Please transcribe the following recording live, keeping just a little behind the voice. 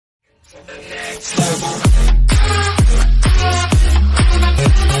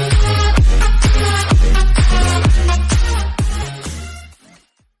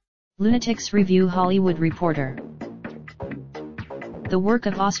Lunatics Review Hollywood Reporter. The work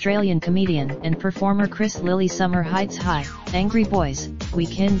of Australian comedian and performer Chris Lilly. Summer Heights High, Angry Boys, We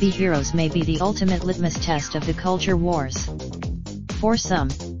Can Be Heroes may be the ultimate litmus test of the culture wars. For some,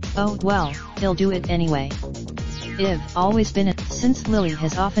 oh well, he'll do it anyway. I've always been since Lilly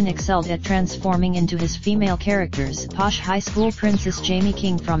has often excelled at transforming into his female characters, posh high school princess Jamie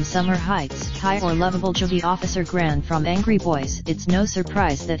King from Summer Heights High or lovable juvie officer Gran from Angry Boys. It's no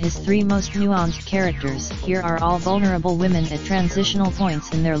surprise that his three most nuanced characters here are all vulnerable women at transitional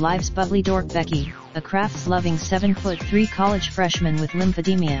points in their lives. Bubbly dork Becky, a crafts-loving 7'3" college freshman with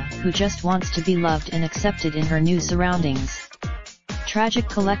lymphedema who just wants to be loved and accepted in her new surroundings. Tragic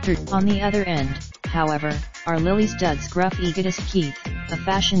collector, on the other end, however, are Lilly's duds gruff egotist Keith, a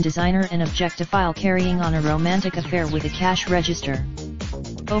fashion designer and objectophile carrying on a romantic affair with a cash register.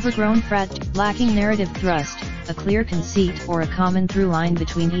 Overgrown frat, lacking narrative thrust, a clear conceit or a common through line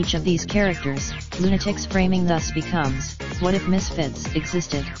between each of these characters, Lunatics framing thus becomes, what if misfits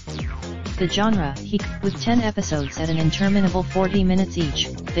existed? The genre, with 10 episodes at an interminable 40 minutes each,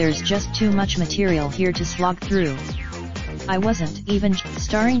 there's just too much material here to slog through. I Wasn't Even,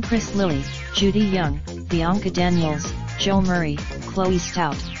 starring Chris Lilly, Judy Young, Bianca Daniels, Joe Murray, Chloe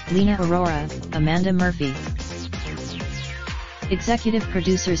Stout, Lena Aurora, Amanda Murphy. Executive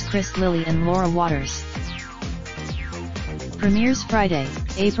producers Chris Lilly and Laura Waters. Premieres Friday,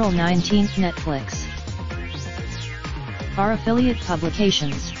 April 19, Netflix. Our affiliate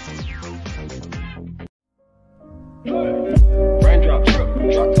publications. Raindrop,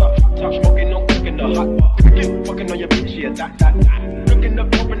 drop top, top smoking, no cooking the hot pot. Fucking on your bitch, yeah, that. Looking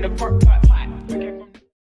up, open the park, pot.